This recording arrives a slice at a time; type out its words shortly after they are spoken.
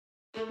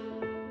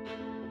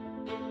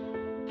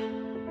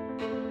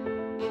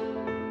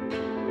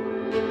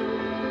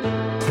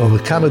Bava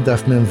Kamma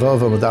daf mem vav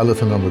amud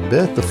aleph and amud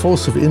bet. The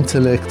force of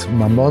intellect,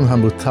 mamon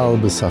hamutal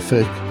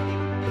besapek.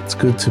 It's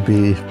good to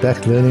be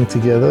back learning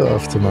together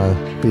after my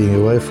being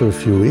away for a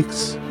few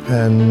weeks,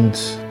 and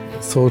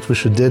thought we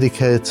should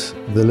dedicate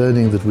the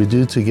learning that we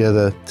do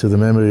together to the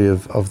memory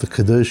of the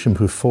Kedoshim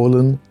who've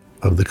fallen,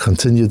 of the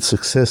continued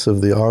success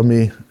of the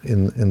army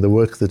in the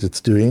work that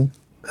it's doing,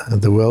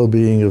 and the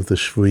well-being of the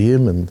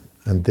Shvuyim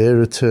and their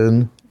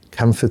return,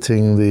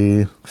 comforting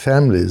the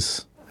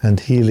families and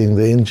healing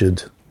the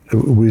injured.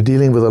 We're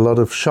dealing with a lot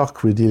of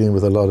shock, we're dealing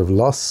with a lot of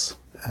loss,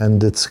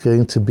 and it's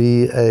going to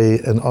be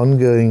an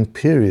ongoing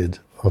period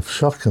of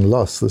shock and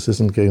loss. This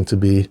isn't going to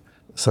be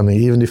something,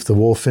 even if the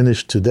war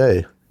finished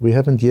today. We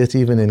haven't yet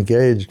even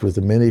engaged with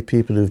the many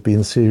people who've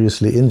been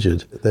seriously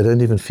injured. They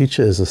don't even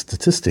feature as a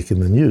statistic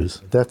in the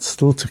news. That's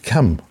still to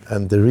come.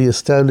 And the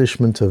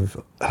re-establishment of,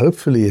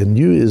 hopefully, a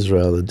new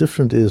Israel, a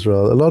different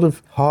Israel, a lot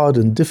of hard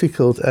and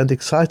difficult and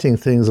exciting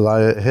things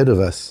lie ahead of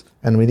us.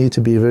 And we need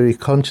to be very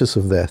conscious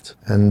of that.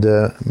 And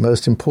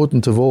most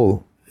important of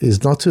all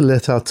is not to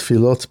let our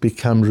tefillot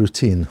become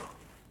routine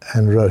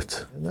and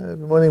rote. Every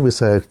morning we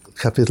say a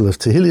capital of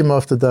Tehillim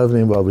after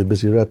davening while we're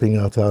busy wrapping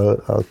out our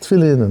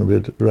tefillin, and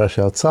we rush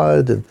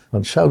outside, and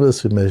on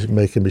Shabbos we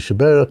make a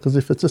mishaberach, because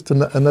if it's just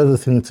another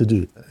thing to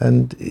do.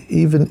 And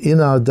even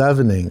in our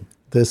davening,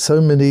 there's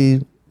so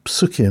many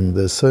psukim,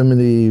 there's so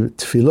many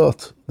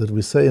tefillot that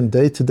we say in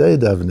day-to-day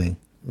davening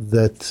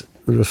that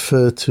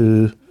refer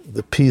to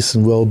the peace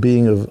and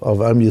well-being of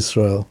Am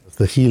Yisrael,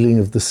 the healing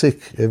of the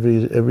sick,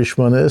 every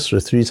Shmona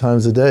Esrei, 3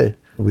 times a day.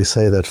 We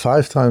say that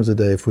 5 times a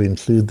day if we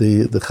include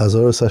the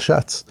Chazoros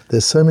Hashatz.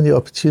 There's so many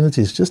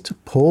opportunities just to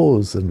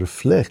pause and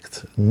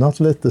reflect, and not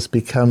let this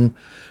become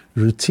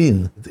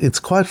routine. It's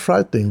quite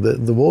frightening.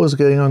 The war is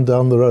going on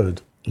down the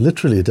road,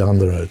 literally down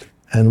the road.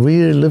 And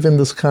we live in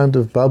this kind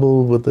of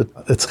bubble with it.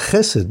 It's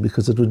chesed,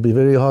 because it would be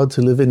very hard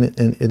to live in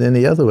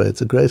any other way.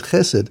 It's a great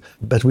chesed,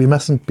 but we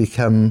mustn't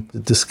become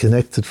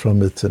disconnected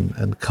from it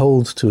and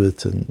cold to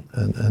it and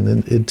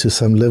into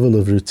some level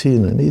of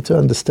routine. We need to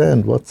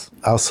understand what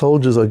our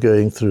soldiers are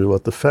going through,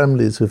 what the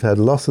families who've had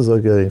losses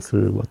are going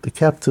through, what the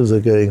captives are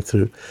going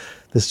through.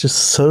 There's just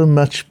so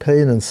much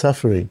pain and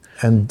suffering,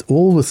 and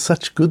all with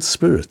such good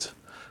spirit.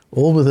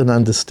 All with an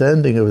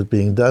understanding of it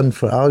being done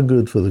for our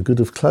good, for the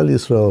good of Klal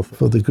Yisrael,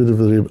 for the good of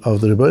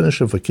the Rebbeinu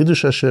Shem, for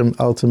Kiddush Hashem,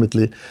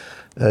 ultimately.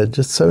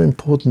 Just so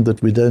important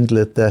that we don't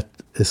let that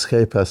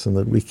escape us, and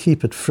that we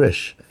keep it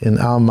fresh in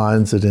our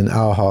minds and in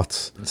our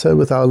hearts. So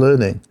with our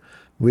learning,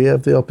 we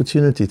have the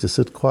opportunity to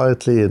sit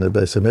quietly in a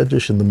Beis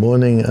HaMedrash in the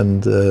morning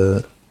and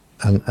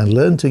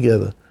learn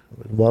together.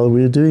 While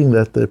we're doing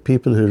that, there are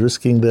people who are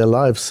risking their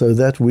lives so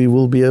that we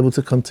will be able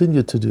to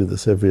continue to do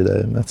this every day,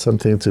 and that's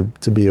something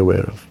to be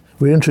aware of.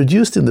 We're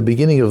introduced in the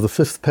beginning of the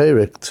 5th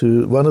Perek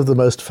to one of the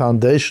most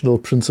foundational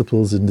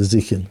principles in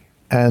Nezikin.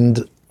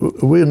 And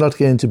we're not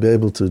going to be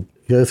able to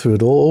go through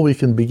it all. All we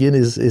can begin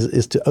is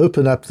to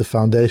open up the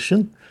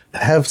foundation,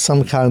 have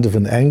some kind of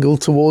an angle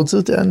towards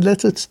it, and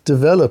let it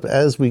develop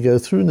as we go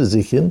through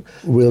Nezikin.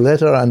 We'll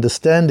let our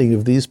understanding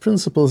of these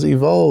principles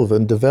evolve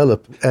and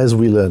develop as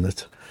we learn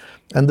it.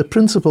 And the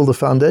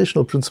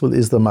foundational principle,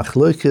 is the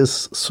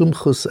machlokes,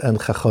 sumchus, and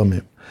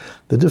chachomim.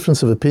 The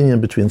difference of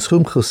opinion between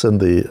Sumchus and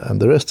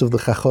the rest of the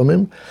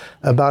Chachomim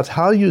about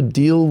how you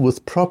deal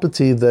with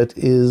property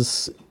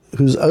whose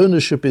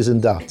ownership is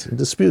in doubt, in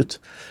dispute,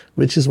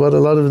 which is what a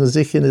lot of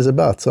Nezikin is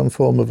about, some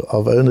form of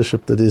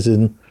ownership that is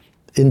in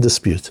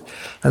dispute.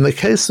 And the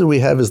case that we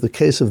have is the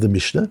case of the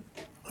Mishnah.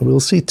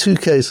 We'll see 2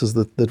 cases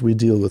that we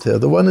deal with here.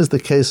 The one is the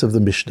case of the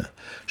Mishnah.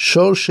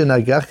 Shor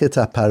shenagach et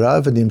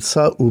hapara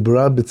v'nimtza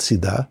ubra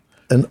b'tzida.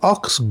 An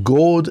ox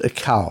gored a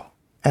cow,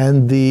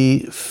 and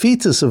the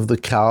fetus of the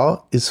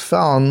cow is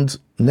found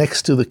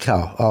next to the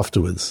cow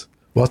afterwards.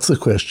 What's the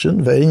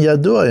question?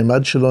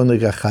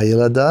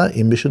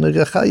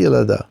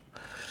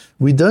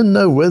 We don't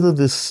know whether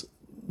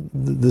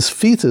this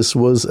fetus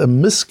was a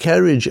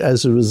miscarriage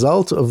as a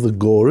result of the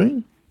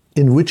goring,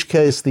 in which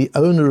case the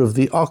owner of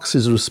the ox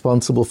is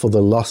responsible for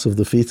the loss of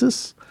the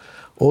fetus,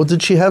 or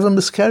did she have a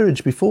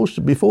miscarriage before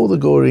the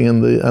goring,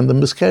 and the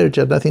miscarriage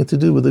had nothing to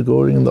do with the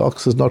goring, and the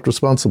ox is not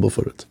responsible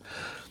for it?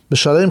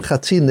 B'shalem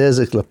chati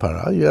nezek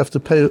lapara, you have to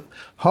pay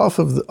half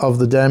of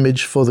the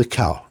damage for the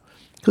cow.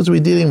 Because we're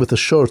dealing with a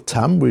shor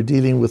tam, we're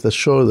dealing with a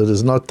shor that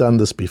has not done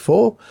this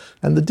before,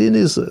 and the din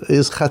is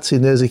chati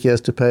nezek, he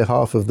has to pay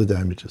half of the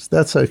damages.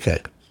 That's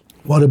okay.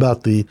 What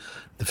about the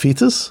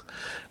fetus?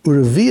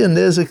 Urevia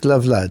nezek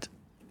lavlad,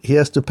 he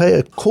has to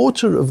pay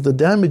 1/4 of the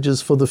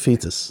damages for the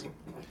fetus.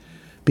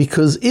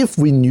 Because if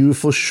we knew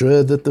for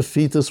sure that the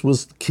fetus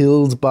was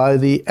killed by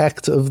the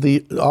act of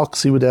the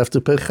ox, he would have to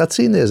pay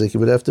chatzi nezek, he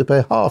would have to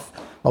pay half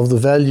of the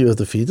value of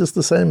the fetus,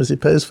 the same as he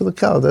pays for the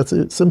cow. That's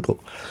simple.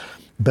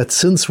 But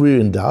since we're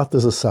in doubt,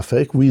 there's a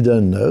safek, we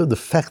don't know, the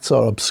facts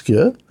are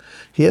obscure,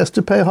 he has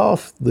to pay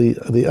half.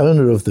 The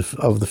owner of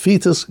the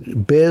fetus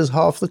bears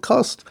half the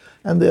cost,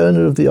 and the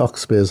owner of the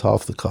ox bears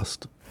half the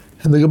cost.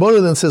 And the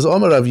Gemara then says,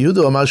 Omar Rav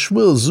Yehuda, Omar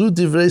Shmuel, zu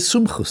divrei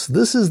sumchus.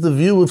 This is the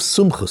view of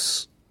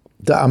sumchus.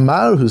 The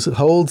Amar, who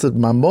holds that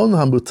mamon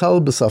hamutal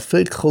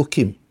besapek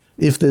cholkim.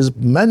 If there's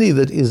money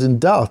that is in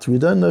doubt, we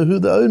don't know who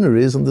the owner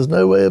is, and there's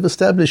no way of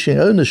establishing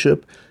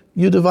ownership,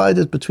 you divide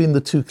it between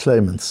the two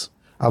claimants.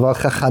 Aval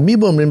chachamim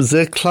omrim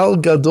zeh klal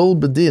gadol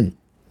b'din.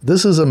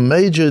 This is a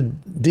major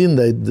din.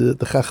 The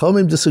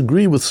Chachamim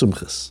disagree with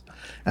Sumchus.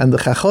 And the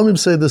Chachamim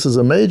say this is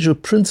a major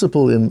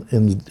principle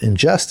in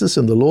justice,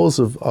 in the laws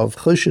of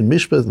Choshen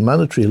Mishpat,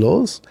 monetary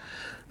laws.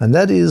 And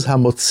that is,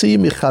 Hamotzi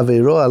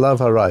michaveiro alav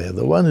haraya.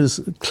 The one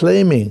who's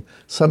claiming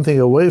something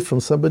away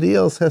from somebody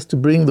else has to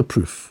bring the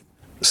proof.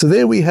 So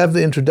there we have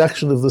the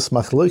introduction of this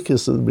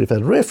machlokes. We've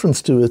had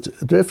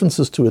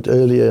references to it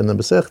earlier in the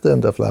Masechta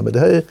and Daf Lamed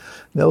Hey,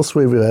 and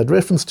elsewhere we've had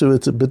reference to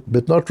it,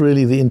 but not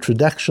really the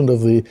introduction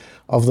of the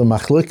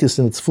machlokes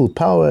in its full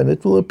power, and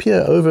it will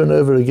appear over and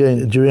over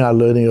again during our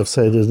learning of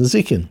Seder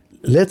Nezikin.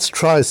 Let's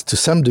try to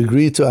some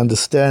degree to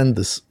understand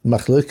this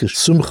machlokes,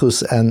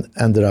 Sumchus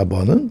and the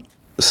Rabbanan.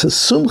 So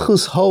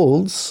Sumchus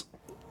holds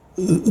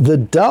the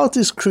doubt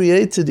is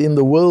created in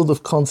the world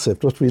of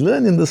concept. What we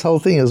learn in this whole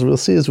thing, as we'll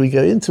see as we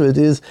go into it,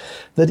 is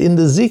that in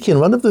the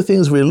Zikin, one of the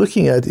things we're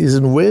looking at is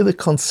in where the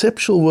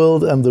conceptual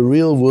world and the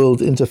real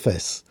world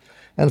interface.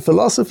 And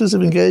philosophers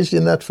have engaged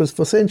in that for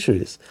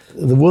centuries.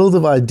 The world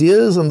of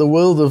ideas and the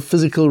world of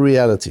physical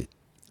reality.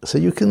 So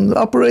you can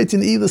operate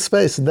in either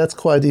space, and that's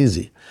quite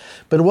easy.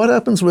 But what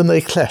happens when they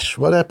clash?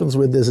 What happens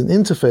when there's an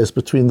interface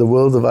between the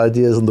world of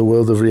ideas and the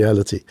world of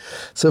reality?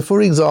 So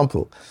for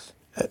example,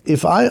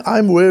 if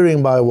I'm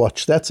wearing my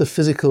watch, that's a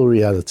physical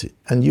reality.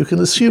 And you can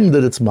assume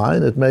that it's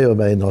mine. It may or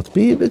may not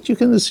be, but you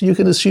can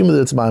assume that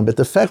it's mine. But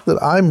the fact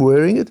that I'm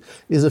wearing it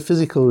is a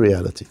physical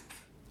reality.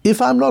 If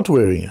I'm not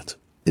wearing it,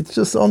 it's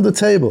just on the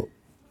table.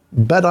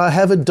 But I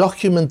have a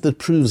document that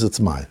proves it's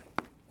mine.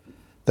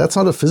 That's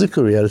not a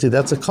physical reality,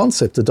 that's a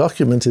concept. A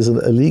document is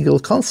a legal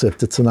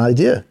concept, it's an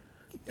idea.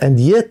 And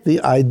yet the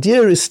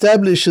idea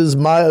establishes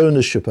my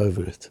ownership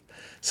over it.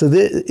 So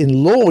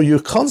in law, you're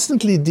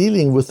constantly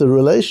dealing with the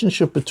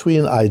relationship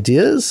between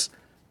ideas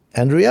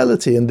and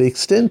reality, and the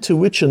extent to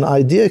which an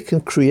idea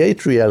can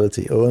create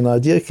reality or an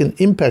idea can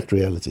impact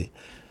reality.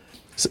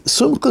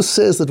 Sumchus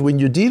says that when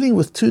you're dealing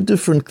with two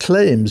different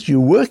claims,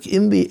 you work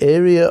in the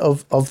area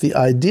of the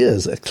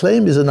ideas. A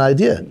claim is an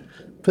idea.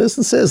 The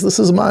person says, this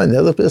is mine. The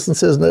other person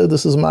says, no,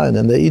 this is mine.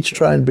 And they each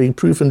try and bring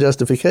proof and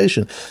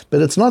justification.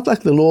 But it's not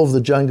like the law of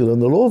the jungle. In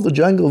the law of the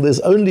jungle, there's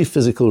only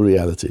physical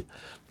reality.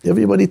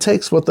 Everybody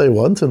takes what they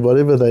want, and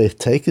whatever they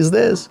take is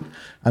theirs,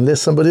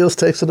 unless somebody else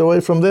takes it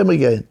away from them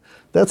again.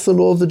 That's the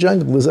law of the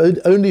jungle. There's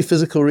only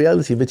physical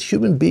reality, but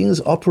human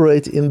beings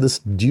operate in this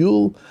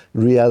dual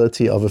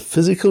reality of a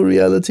physical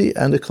reality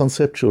and a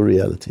conceptual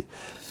reality.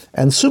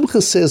 And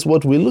Sumchus says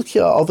what we look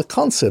here are the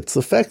concepts.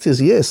 The fact is,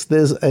 yes,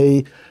 there's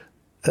a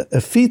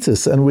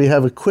fetus, and we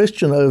have a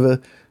question over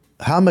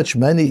how much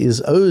money is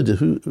owed,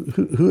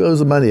 who owes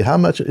the money, how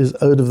much is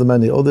owed of the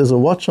money, or there's a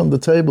watch on the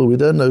table, we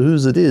don't know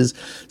whose it is.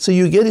 So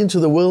you get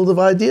into the world of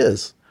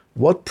ideas.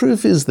 What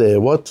proof is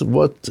there? What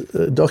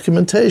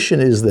documentation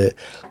is there?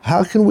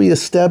 How can we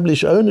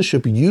establish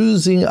ownership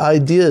using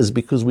ideas,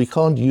 because we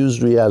can't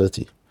use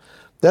reality?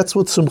 That's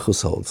what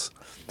Sumchus holds.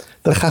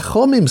 The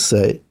Chachomim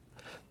say,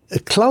 a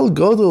klal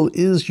gadol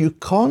is you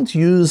can't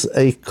use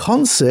a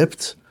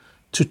concept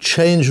to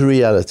change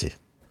reality.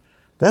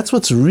 That's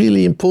what's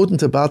really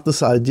important about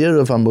this idea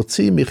of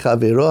amotzi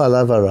michavero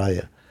alav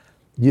haraya.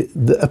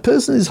 A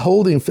person is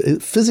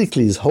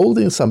physically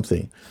holding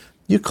something.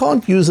 You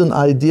can't use an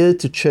idea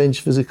to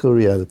change physical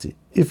reality.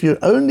 If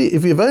you've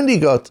only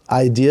got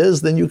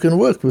ideas, then you can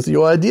work with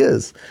your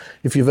ideas.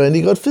 If you've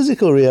only got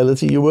physical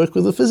reality, you work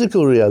with the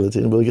physical reality,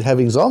 and we'll have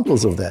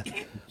examples of that.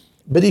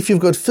 But if you've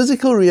got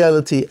physical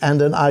reality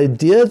and an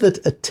idea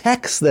that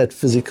attacks that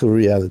physical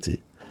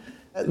reality,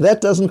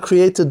 that doesn't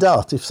create a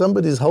doubt. If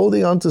somebody's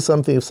holding on to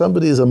something, if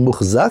somebody is a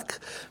muhzak,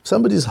 if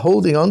somebody's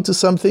holding on to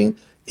something,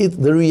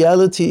 the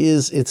reality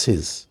is it's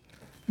his.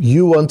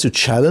 You want to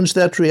challenge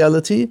that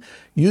reality,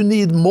 you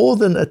need more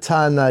than a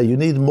ta'ana, you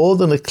need more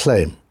than a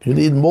claim, you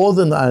need more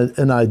than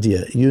an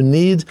idea. You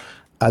need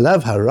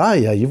alav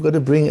haraya, you've got to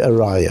bring a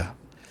raya.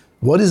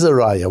 What is a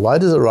raya? Why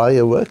does a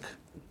raya work?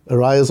 A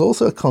raya is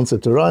also a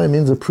concept. A raya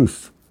means a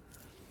proof.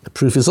 A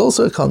proof is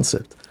also a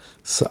concept.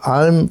 So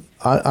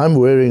I'm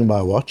wearing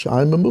my watch,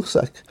 I'm a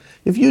muhzak.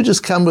 If you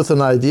just come with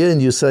an idea and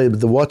you say,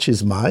 the watch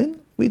is mine,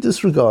 we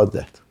disregard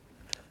that.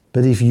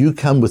 But if you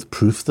come with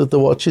proof that the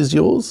watch is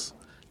yours,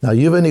 now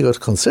you've only got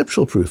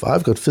conceptual proof,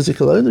 I've got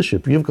physical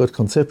ownership, you've got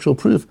conceptual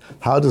proof.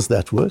 How does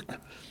that work?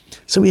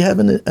 So we have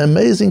an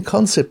amazing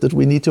concept that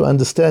we need to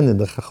understand in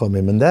the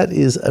Chachomim, and that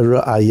is a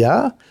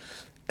ra'aya,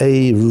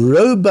 a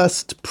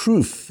robust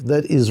proof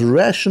that is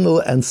rational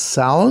and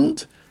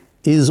sound,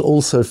 is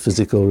also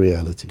physical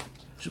reality,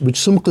 which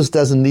Sumchus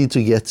doesn't need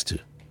to get to.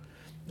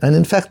 And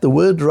in fact, the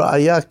word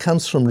ra'aya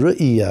comes from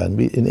ru'iyah, and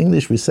in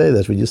English we say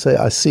that. When you say,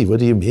 I see,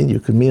 what do you mean? You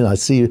can mean, I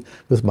see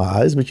with my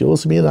eyes, but you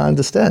also mean, I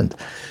understand.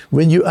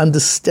 When you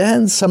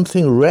understand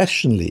something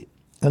rationally,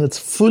 and it's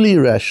fully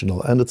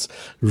rational, and it's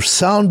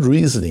sound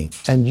reasoning,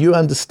 and you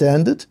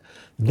understand it,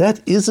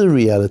 that is a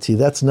reality,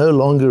 that's no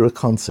longer a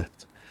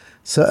concept.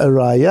 So a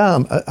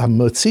raya,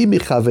 motzi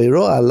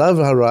michaveiro alav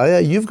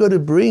haraya, you've got to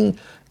bring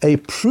a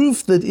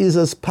proof that is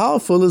as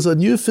powerful as a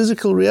new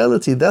physical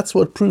reality. That's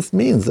what proof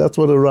means. That's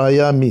what a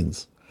raya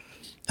means.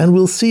 And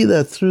we'll see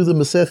that through the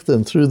Masechta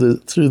and through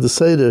the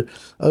Seder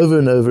over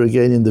and over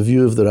again in the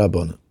view of the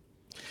Rabbanan.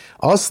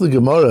 Ask the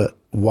Gemara,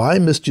 why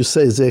must you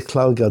say Zeh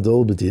Klal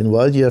Gadol B'din?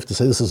 Why do you have to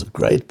say this is a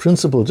great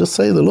principle? Just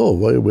say the law.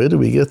 Where do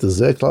we get the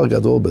Zeh Klal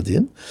Gadol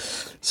B'din?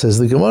 Says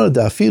the Gemara,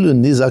 Da'afilu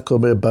nizak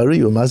omer bari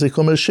u'mazik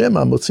omer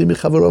shema motzi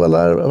michavaro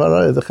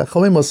v'laraya. The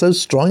Chachamim are so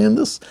strong in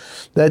this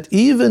that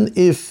even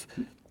if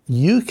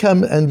you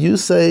come and you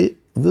say,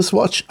 this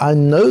watch, I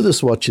know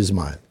this watch is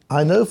mine.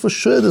 I know for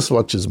sure this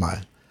watch is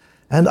mine.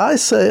 And I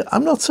say,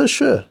 I'm not so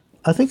sure.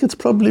 I think it's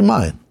probably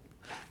mine.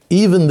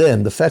 Even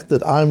then, the fact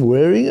that I'm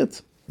wearing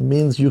it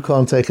means you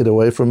can't take it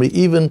away from me,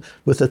 even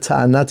with a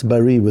ta'anat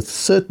bari, with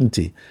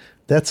certainty.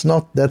 That's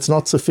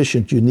not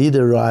sufficient. You need a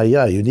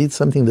raya. You need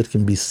something that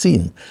can be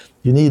seen.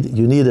 You need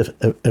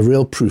a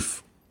real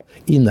proof.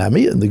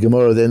 Inami, and the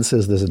Gemara then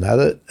says there's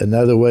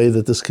another way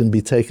that this can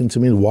be taken to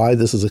mean why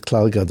this is a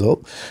klal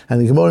gadol.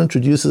 And the Gemara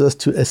introduces us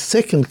to a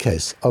second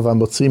case of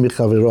amotzi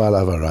michavero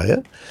alav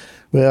haraya,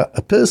 where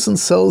a person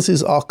sells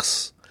his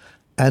ox,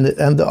 and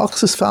the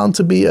ox is found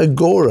to be a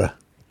gora,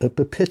 a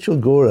perpetual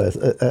gora,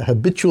 a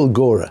habitual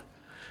gora.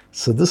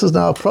 So this is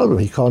now a problem.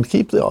 He can't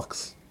keep the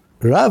ox.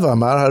 Rav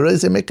Amar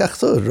Hareze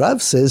Mekachto.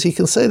 Rav says he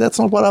can say, that's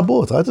not what I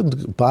bought. I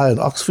didn't buy an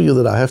ox for you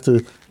that I have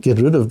to get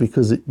rid of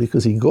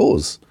because he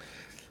gores.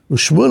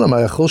 So Rav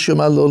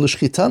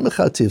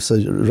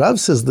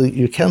says that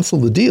you cancel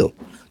the deal.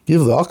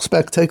 Give the ox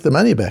back, take the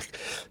money back.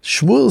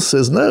 Shmuel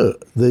says no.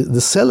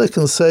 The seller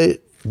can say,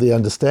 the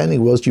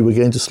understanding was you were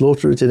going to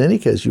slaughter it in any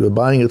case. You were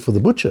buying it for the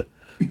butcher.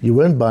 You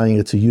weren't buying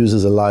it to use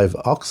as a live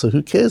ox, so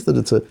who cares that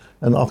it's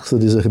an ox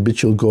that is a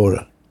habitual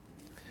gora?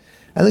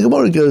 And the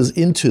Gemara goes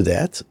into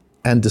that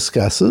and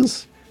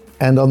discusses,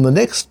 and on the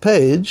next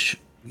page,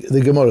 the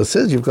Gemara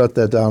says, you've got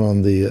that down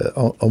on the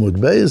Omud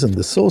Beis and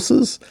the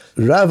sources,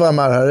 Rav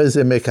Amar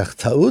Hareze Mekach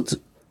Ta'ut,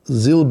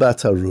 Zil Bat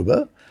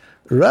Haruba.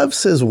 Rav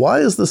says, why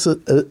is this a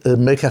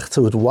Mekach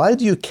Ta'ut? Why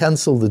do you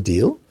cancel the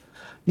deal?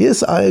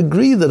 Yes, I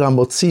agree that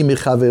Amotzi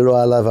Michavero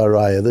Alav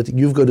Haraya, that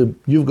you've got to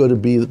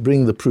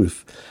bring the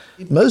proof.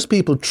 Most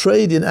people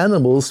trade in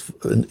animals,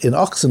 in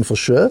oxen for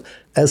sure,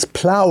 as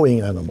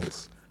plowing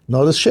animals,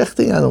 not as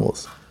shechting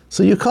animals.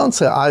 So you can't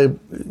say,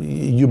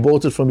 you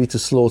bought it for me to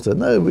slaughter.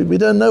 No, we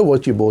don't know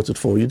what you bought it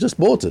for. You just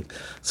bought it.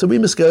 So we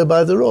must go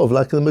by the rov,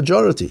 like the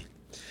majority.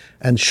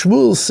 And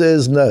Shmuel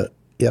says, no.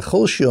 We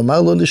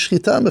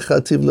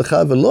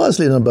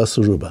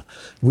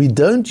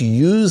don't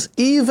use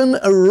even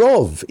a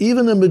rov,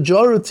 even a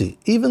majority,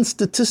 even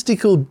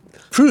statistical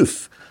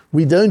proof.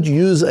 We don't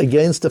use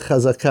against a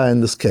chazakah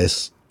in this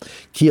case.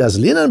 Ki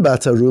azlinan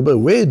bat haruba,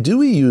 where do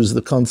we use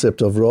the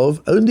concept of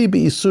rov? Only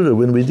be isura,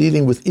 when we're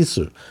dealing with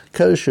isur,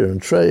 kosher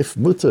and treif,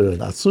 mutter and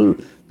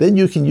asur. Then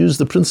you can use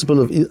the principle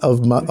of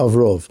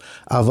rov.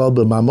 Aval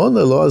b'mamon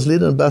lo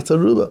azlinan bat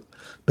haruba.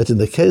 But in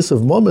the case of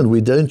Momon, we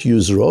don't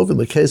use rov. In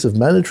the case of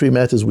monetary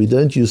matters, we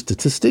don't use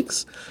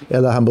statistics.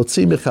 There's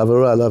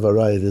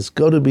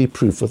got to be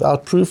proof.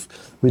 Without proof,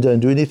 we don't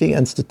do anything,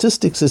 and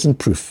statistics isn't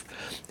proof.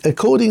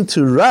 According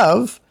to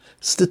Rav,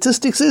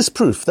 statistics is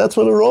proof. That's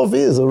what a rov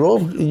is. A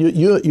rov,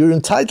 you're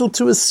entitled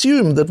to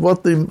assume that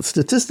what the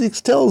statistics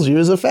tells you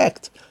is a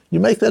fact. You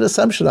make that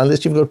assumption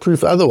unless you've got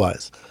proof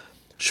otherwise.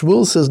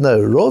 Shmuel says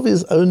no. Rov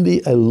is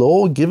only a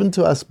law given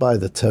to us by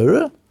the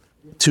Torah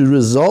to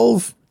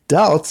resolve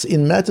doubts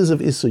in matters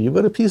of Issur. You've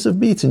got a piece of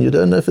meat and you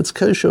don't know if it's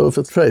kosher or if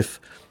it's treif.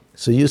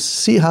 So you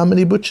see how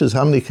many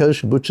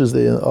kosher butchers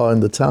there are in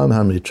the town,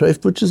 how many treif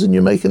butchers, and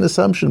you make an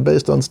assumption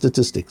based on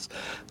statistics.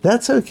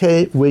 That's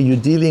okay where you're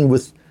dealing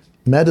with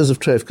matters of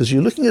treif, because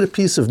you're looking at a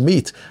piece of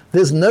meat.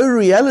 There's no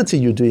reality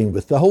you're dealing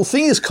with. The whole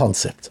thing is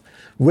concept.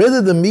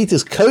 Whether the meat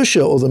is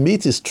kosher or the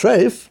meat is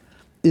treif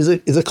is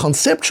a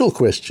conceptual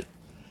question.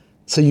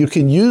 So you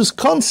can use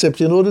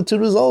concept in order to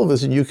resolve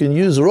this, and you can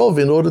use rov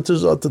in order to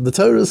resolve it. The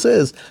Torah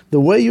says the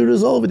way you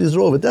resolve it is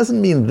rov. It doesn't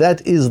mean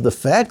that is the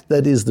fact,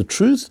 that is the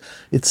truth.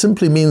 It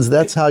simply means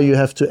that's how you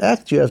have to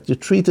act. You have to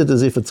treat it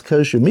as if it's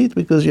kosher meat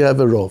because you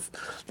have a rov.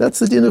 That's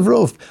the din of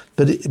rov.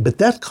 But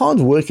that can't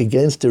work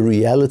against a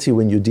reality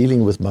when you're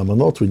dealing with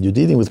mamonot, when you're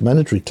dealing with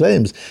monetary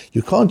claims.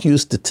 You can't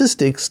use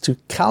statistics to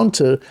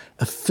counter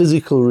a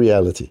physical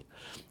reality.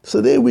 So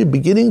there we're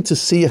beginning to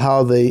see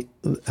how they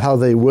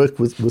work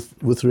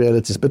with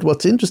realities. But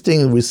what's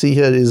interesting we see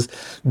here is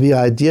the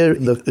idea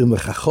in the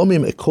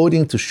Chachomim,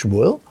 according to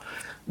Shmuel,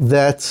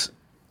 that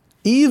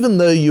even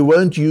though you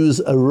won't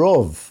use a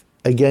rov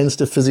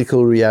against a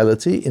physical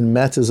reality in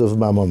matters of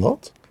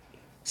mamonot,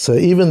 so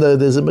even though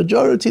there's a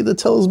majority that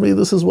tells me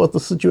this is what the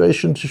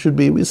situation should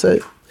be, we say,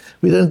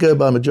 we don't go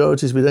by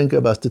majorities, we don't go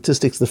by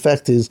statistics. The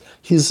fact is,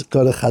 he's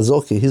got a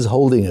chazoki, he's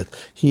holding it,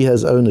 he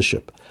has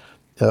ownership.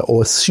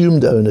 Or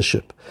assumed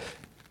ownership.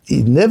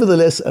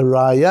 Nevertheless, a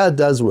raya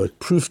does work,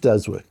 proof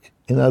does work.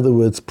 In other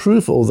words,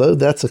 proof, although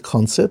that's a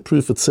concept,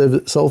 proof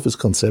itself is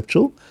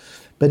conceptual,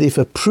 But if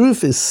a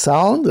proof is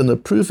sound and a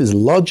proof is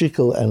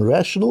logical and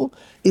rational,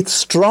 it's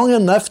strong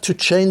enough to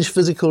change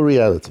physical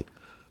reality.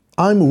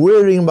 I'm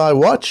wearing my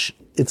watch,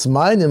 it's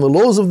mine. In the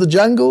laws of the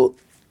jungle,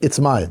 it's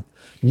mine.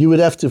 You would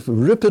have to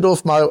rip it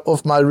off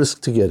my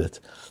wrist to get it.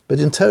 But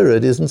in Torah,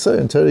 it isn't so.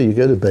 In Torah, you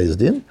go to Beis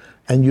Din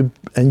and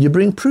you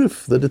bring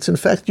proof that it's in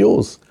fact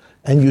yours.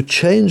 And you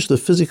change the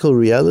physical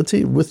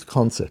reality with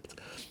concept.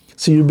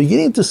 So you're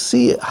beginning to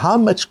see how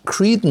much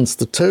credence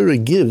the Torah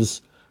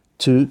gives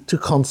to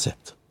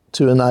concept,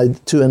 to an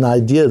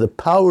idea, the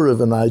power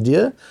of an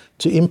idea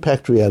to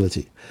impact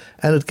reality.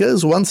 And it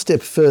goes one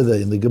step further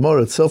in the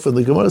Gemara itself, and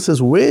the Gemara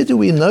says, where do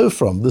we know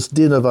from this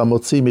din of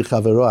amotzi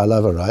michavero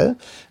alav araya?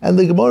 And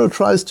the Gemara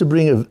tries to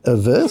bring a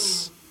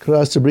verse,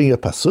 tries to bring a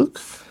pasuk,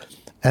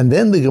 and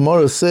then the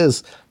Gemara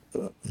says,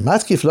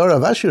 Matkif lo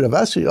Rav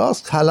Ashi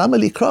asks, halama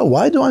likra,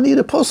 why do I need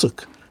a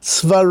pasuk?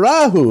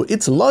 Svarahu,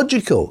 it's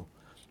logical.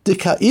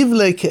 Deka'iv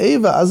le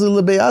ke'eva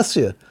azul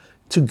lebe'asya.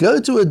 To go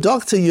to a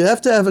doctor, you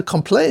have to have a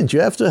complaint. You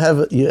have to have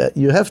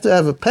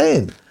a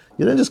pain.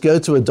 You don't just go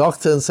to a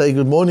doctor and say,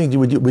 "Good morning.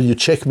 Will you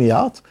check me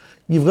out?"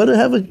 You've got to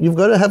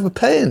have a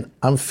pain.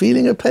 I'm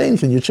feeling a pain.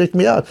 Can you check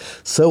me out?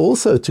 So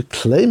also to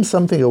claim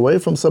something away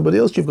from somebody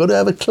else, you've got to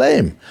have a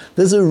claim.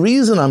 There's a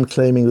reason I'm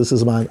claiming this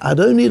is mine. I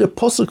don't need a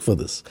posuk for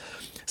this.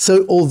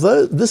 So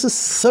although this is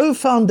so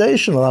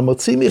foundational,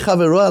 Amotzi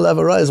michavero alav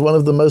araya is one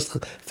of the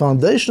most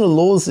foundational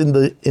laws in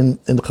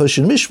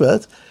Choshen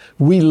Mishpat,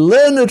 we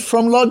learn it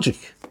from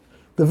logic.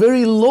 The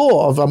very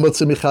law of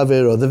Amotzi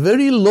michavero, the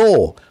very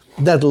law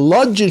that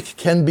logic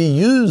can be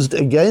used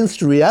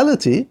against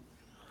reality,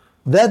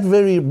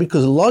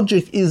 because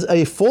logic is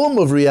a form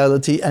of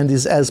reality and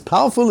is as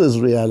powerful as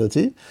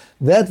reality,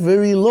 that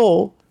very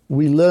law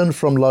we learn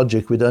from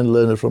logic. We don't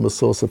learn it from a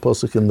source, a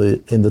posuk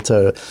in the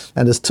Torah.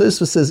 And as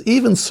Tosfos says,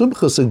 even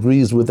Sumchus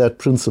agrees with that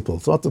principle.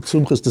 It's not that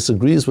Sumchus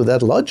disagrees with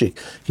that logic.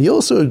 He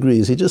also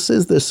agrees. He just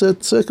says there's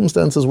certain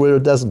circumstances where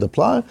it doesn't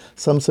apply.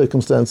 Some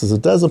circumstances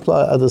it does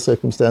apply. Other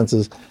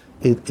circumstances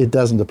it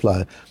doesn't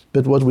apply.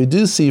 But what we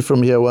do see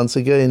from here, once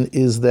again,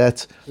 is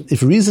that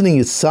if reasoning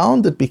is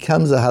sound, it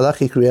becomes a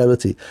halachic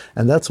reality.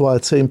 And that's why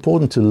it's so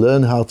important to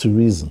learn how to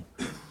reason.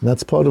 And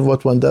that's part of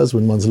what one does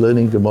when one's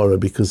learning Gemara,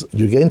 because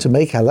you're going to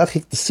make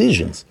halachic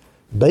decisions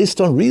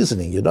based on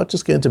reasoning. You're not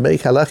just going to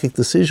make halachic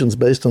decisions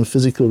based on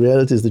physical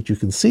realities that you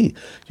can see.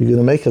 You're going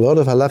to make a lot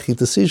of halachic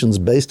decisions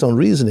based on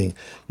reasoning.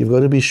 You've got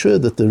to be sure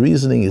that the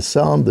reasoning is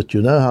sound, that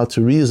you know how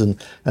to reason,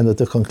 and that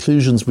the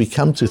conclusions we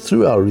come to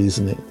through our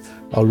reasoning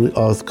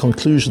are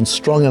conclusions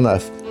strong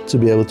enough to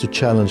be able to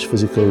challenge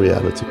physical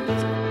reality.